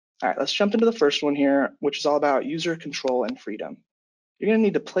All right, let's jump into the first one here, which is all about user control and freedom. You're going to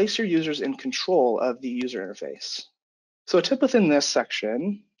need to place your users in control of the user interface. So a tip within this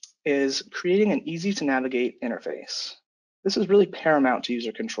section is creating an easy to navigate interface. This is really paramount to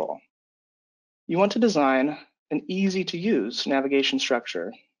user control. You want to design an easy to use navigation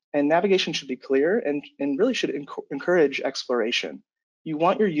structure, and navigation should be clear and really should encourage exploration. You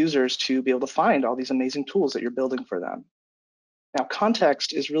want your users to be able to find all these amazing tools that you're building for them. Now,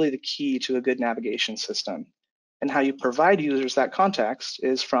 context is really the key to a good navigation system. And how you provide users that context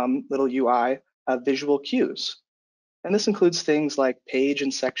is from little UI visual cues. And this includes things like page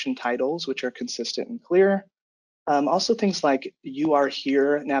and section titles, which are consistent and clear. Also things like you are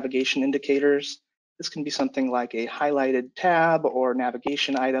here navigation indicators. This can be something like a highlighted tab or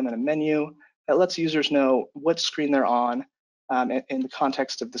navigation item in a menu that lets users know what screen they're on in the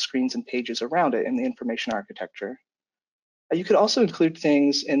context of the screens and pages around it in the information architecture. You could also include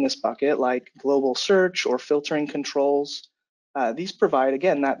things in this bucket like global search or filtering controls. These provide,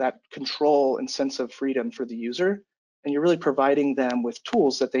 again, that control and sense of freedom for the user, and you're really providing them with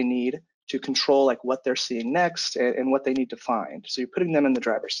tools that they need to control like what they're seeing next and what they need to find. So you're putting them in the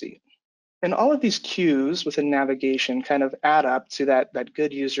driver's seat. And all of these cues within navigation kind of add up to that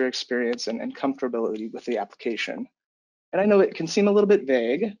good user experience and comfortability with the application. And I know it can seem a little bit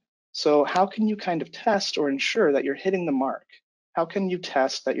vague, so how can you kind of test or ensure that you're hitting the mark? How can you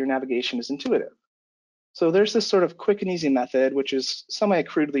test that your navigation is intuitive? So there's this sort of quick and easy method, which is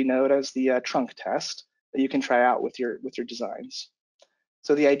semi-crudely known as the trunk test that you can try out with your designs.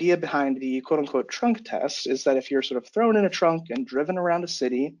 So the idea behind the quote unquote trunk test is that if you're sort of thrown in a trunk and driven around a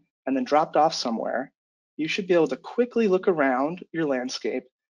city and then dropped off somewhere, you should be able to quickly look around your landscape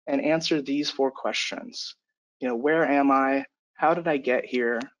and answer these 4 questions. Where am I? How did I get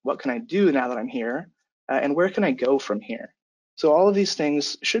here? What can I do now that I'm here? And where can I go from here? So all of these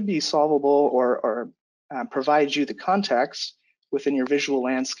things should be solvable or provide you the context within your visual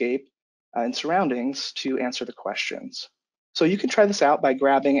landscape and surroundings to answer the questions. So you can try this out by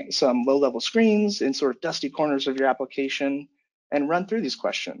grabbing some low-level screens in sort of dusty corners of your application and run through these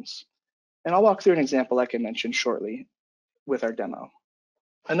questions. And I'll walk through an example like I mentioned shortly with our demo.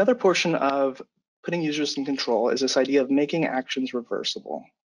 Another portion of putting users in control is this idea of making actions reversible.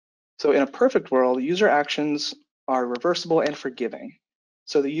 So in a perfect world, user actions are reversible and forgiving.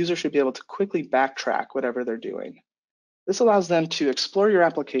 So the user should be able to quickly backtrack whatever they're doing. This allows them to explore your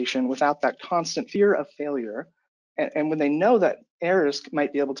application without that constant fear of failure. And when they know that errors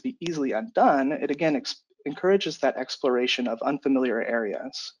might be able to be easily undone, it again encourages that exploration of unfamiliar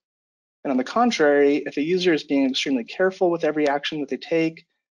areas. And on the contrary, if a user is being extremely careful with every action that they take,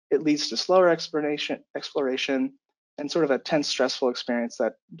 it leads to slower exploration and sort of a tense, stressful experience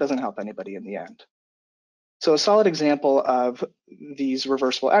that doesn't help anybody in the end. So a solid example of these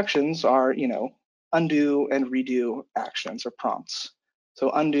reversible actions are, undo and redo actions or prompts.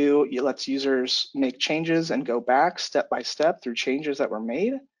 So undo lets users make changes and go back step by step through changes that were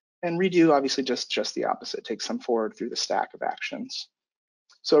made. And redo obviously just the opposite, takes them forward through the stack of actions.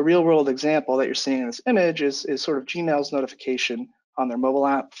 So a real world example that you're seeing in this image is sort of Gmail's notification on their mobile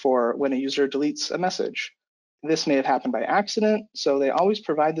app for when a user deletes a message. This may have happened by accident, so they always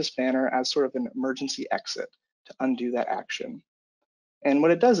provide this banner as sort of an emergency exit to undo that action. And what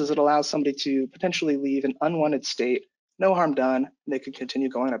it does is it allows somebody to potentially leave an unwanted state, no harm done, and they can continue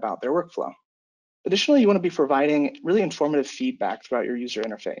going about their workflow. Additionally, you want to be providing really informative feedback throughout your user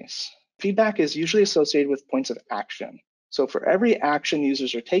interface. Feedback is usually associated with points of action. So for every action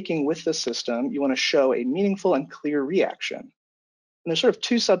users are taking with the system, you want to show a meaningful and clear reaction. And there's sort of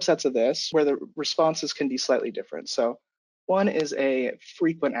 2 subsets of this where the responses can be slightly different. So one is a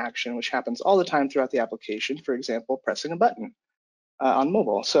frequent action, which happens all the time throughout the application, for example, pressing a button on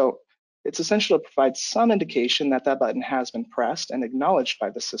mobile. So it's essential to provide some indication that that button has been pressed and acknowledged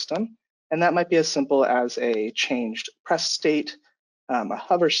by the system. And that might be as simple as a changed press state, a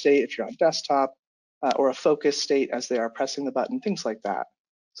hover state if you're on desktop, or a focus state as they are pressing the button, things like that.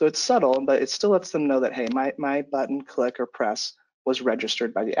 So it's subtle, but it still lets them know that, hey, my button click or press was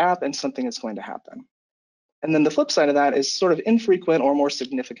registered by the app and something is going to happen. And then the flip side of that is sort of infrequent or more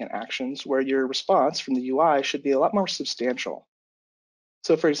significant actions where your response from the UI should be a lot more substantial.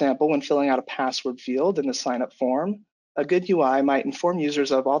 So for example, when filling out a password field in the sign-up form, a good UI might inform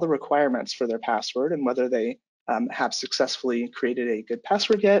users of all the requirements for their password and whether they have successfully created a good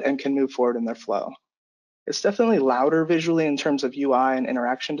password yet and can move forward in their flow. It's definitely louder visually in terms of UI and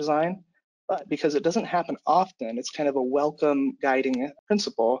interaction design, but because it doesn't happen often, it's kind of a welcome guiding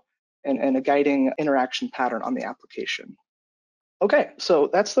principle and a guiding interaction pattern on the application. Okay, so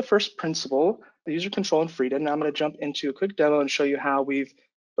that's the first principle, the user control and freedom. Now I'm going to jump into a quick demo and show you how we've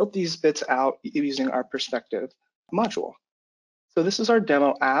built these bits out using our perspective module. So this is our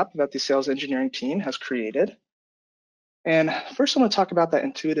demo app that the sales engineering team has created. And first, I want to talk about that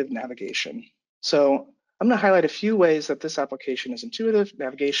intuitive navigation. So I'm going to highlight a few ways that this application is intuitive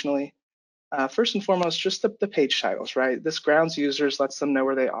navigationally. First and foremost, just the page titles, right? This grounds users, lets them know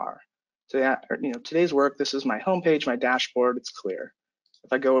where they are. So today's work, this is my homepage, my dashboard, it's clear.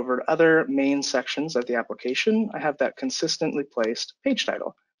 If I go over to other main sections of the application, I have that consistently placed page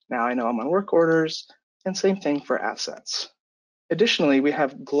title. Now I know I'm on work orders, and same thing for assets. Additionally, we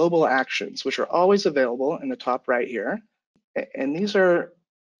have global actions, which are always available in the top right here. And these are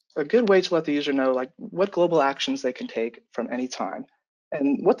a good way to let the user know like what global actions they can take from any time.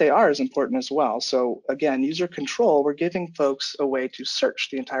 And what they are is important as well. So again, user control, we're giving folks a way to search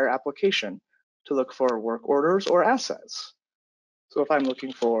the entire application to look for work orders or assets. So if I'm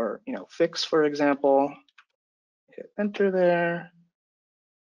looking for, fix, for example, hit enter there,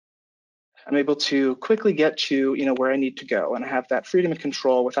 I'm able to quickly get to, where I need to go, and I have that freedom of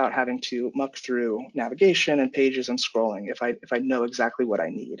control without having to muck through navigation and pages and scrolling if I know exactly what I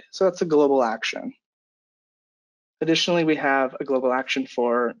need. So that's a global action. Additionally, we have a global action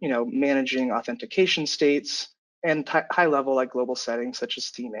for, managing authentication states and high level like global settings such as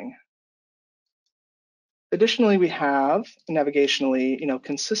theming. Additionally, we have navigationally,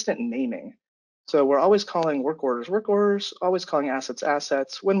 consistent naming. So we're always calling work orders, always calling assets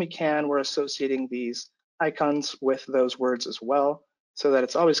assets. When we can, we're associating these icons with those words as well, so that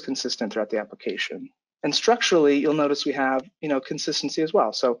it's always consistent throughout the application. And structurally, you'll notice we have, consistency as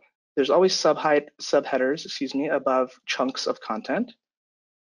well. So there's always subheaders, above chunks of content,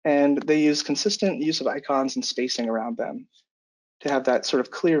 and they use consistent use of icons and spacing around them to have that sort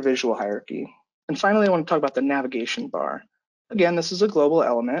of clear visual hierarchy. And finally, I want to talk about the navigation bar. Again, this is a global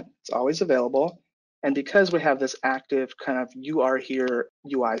element. It's always available. And because we have this active kind of you are here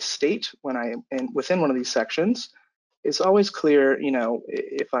UI state when I am within one of these sections, it's always clear,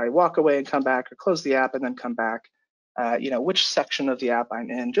 if I walk away and come back or close the app and then come back, which section of the app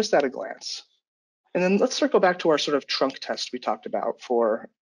I'm in, just at a glance. And then let's circle back to our sort of trunk test we talked about for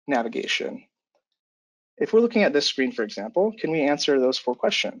navigation. If we're looking at this screen, for example, can we answer those 4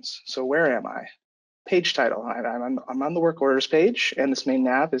 questions? So where am I? Page title, I'm on the work orders page, and this main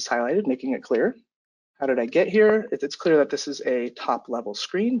nav is highlighted, making it clear. How did I get here? It's clear that this is a top level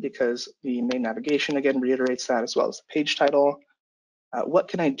screen because the main navigation, again, reiterates that as well as the page title. What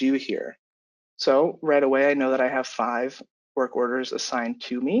can I do here? So right away, I know that I have 5 work orders assigned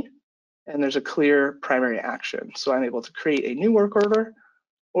to me, and there's a clear primary action. So I'm able to create a new work order,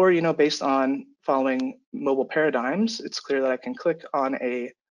 or based on following mobile paradigms, it's clear that I can click on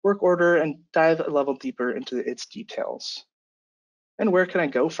a work order and dive a level deeper into its details. And where can I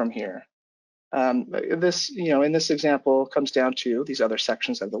go from here? This, in this example, comes down to these other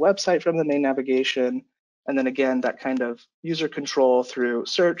sections of the website from the main navigation, and then again, that kind of user control through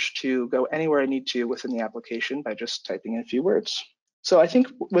search to go anywhere I need to within the application by just typing in a few words. So I think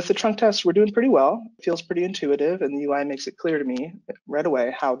with the trunk test, we're doing pretty well. It feels pretty intuitive, and the UI makes it clear to me right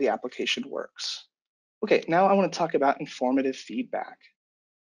away how the application works. Okay, now I want to talk about informative feedback.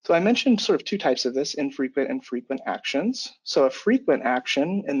 So I mentioned sort of 2 types of this, infrequent and frequent actions. So a frequent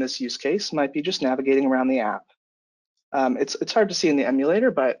action in this use case might be just navigating around the app. It's hard to see in the emulator,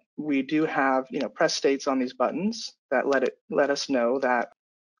 but we do have press states on these buttons that let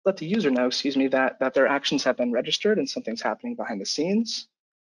the user know, that their actions have been registered and something's happening behind the scenes.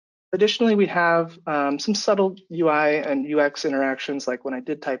 Additionally, we have some subtle UI and UX interactions, like when I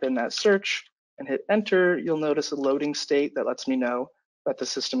did type in that search and hit enter, you'll notice a loading state that lets me know that the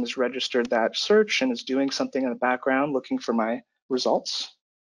system has registered that search and is doing something in the background looking for my results.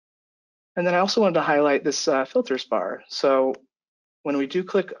 And then I also wanted to highlight this filters bar. So when we do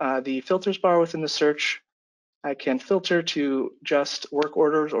click the filters bar within the search, I can filter to just work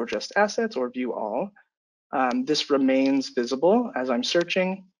orders or just assets or view all. This remains visible as I'm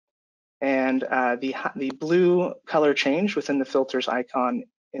searching. And the blue color change within the filters icon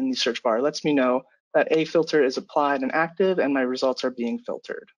in the search bar lets me know that a filter is applied and active and my results are being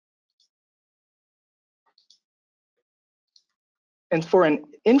filtered. And for an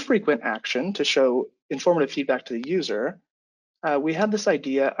infrequent action to show informative feedback to the user, we had this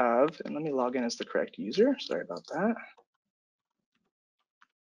idea of, and let me log in as the correct user, sorry about that.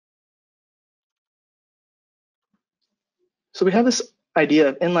 So we have this idea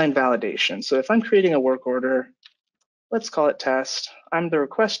of inline validation. So if I'm creating a work order, let's call it test. I'm the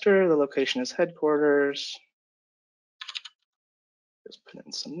requester, the location is headquarters. Just put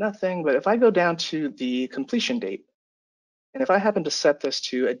in some nothing, but if I go down to the completion date, and if I happen to set this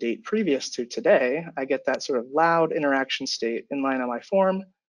to a date previous to today, I get that sort of loud interaction state inline on my form,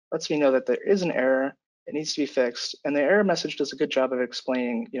 lets me know that there is an error, it needs to be fixed, and the error message does a good job of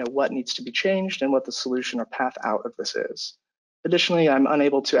explaining, what needs to be changed and what the solution or path out of this is. Additionally, I'm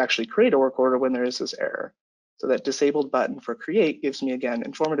unable to actually create a work order when there is this error. So that disabled button for create gives me, again,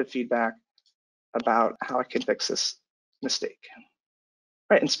 informative feedback about how I can fix this mistake.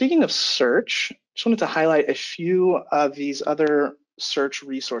 All right, and speaking of search, just wanted to highlight a few of these other search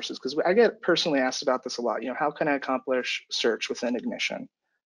resources, because I get personally asked about this a lot. How can I accomplish search within Ignition?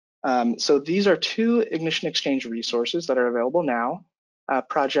 So these are 2 Ignition Exchange resources that are available now,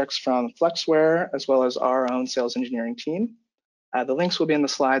 projects from Flexware as well as our own sales engineering team. The links will be in the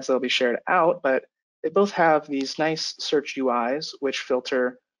slides, they'll be shared out, but they both have these nice search UIs which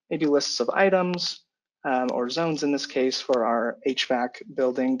filter maybe lists of items or zones in this case for our HVAC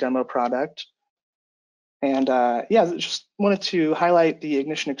building demo product. And yeah, just wanted to highlight the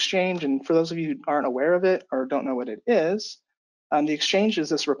Ignition Exchange. And for those of you who aren't aware of it or don't know what it is, the Exchange is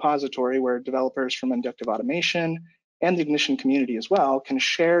this repository where developers from Inductive Automation and the Ignition community as well can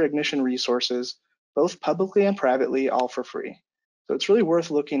share Ignition resources, both publicly and privately, all for free. So it's really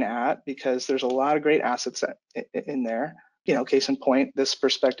worth looking at because there's a lot of great assets in there. Case in point, this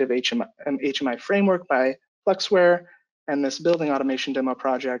Perspective HMI framework by Flexware, and this building automation demo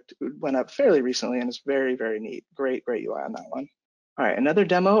project went up fairly recently and is very, very neat. Great UI on that one. All right, another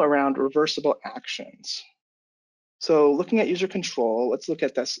demo around reversible actions. So looking at user control, let's look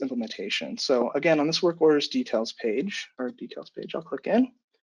at this implementation. So again, on this work orders details page, I'll click in.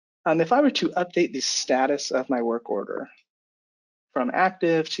 If I were to update the status of my work order from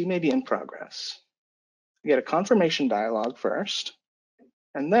active to maybe in progress, I get a confirmation dialog first.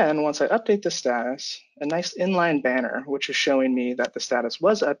 And then once I update the status, a nice inline banner, which is showing me that the status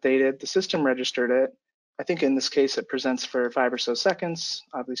was updated, the system registered it. I think in this case, it presents for 5 or so seconds.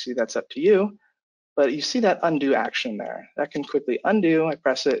 Obviously, that's up to you. But you see that undo action there. That can quickly undo. I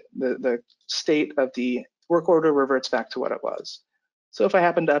press it, the state of the work order reverts back to what it was. So if I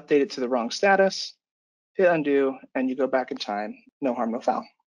happen to update it to the wrong status, hit undo, and you go back in time, no harm, no foul.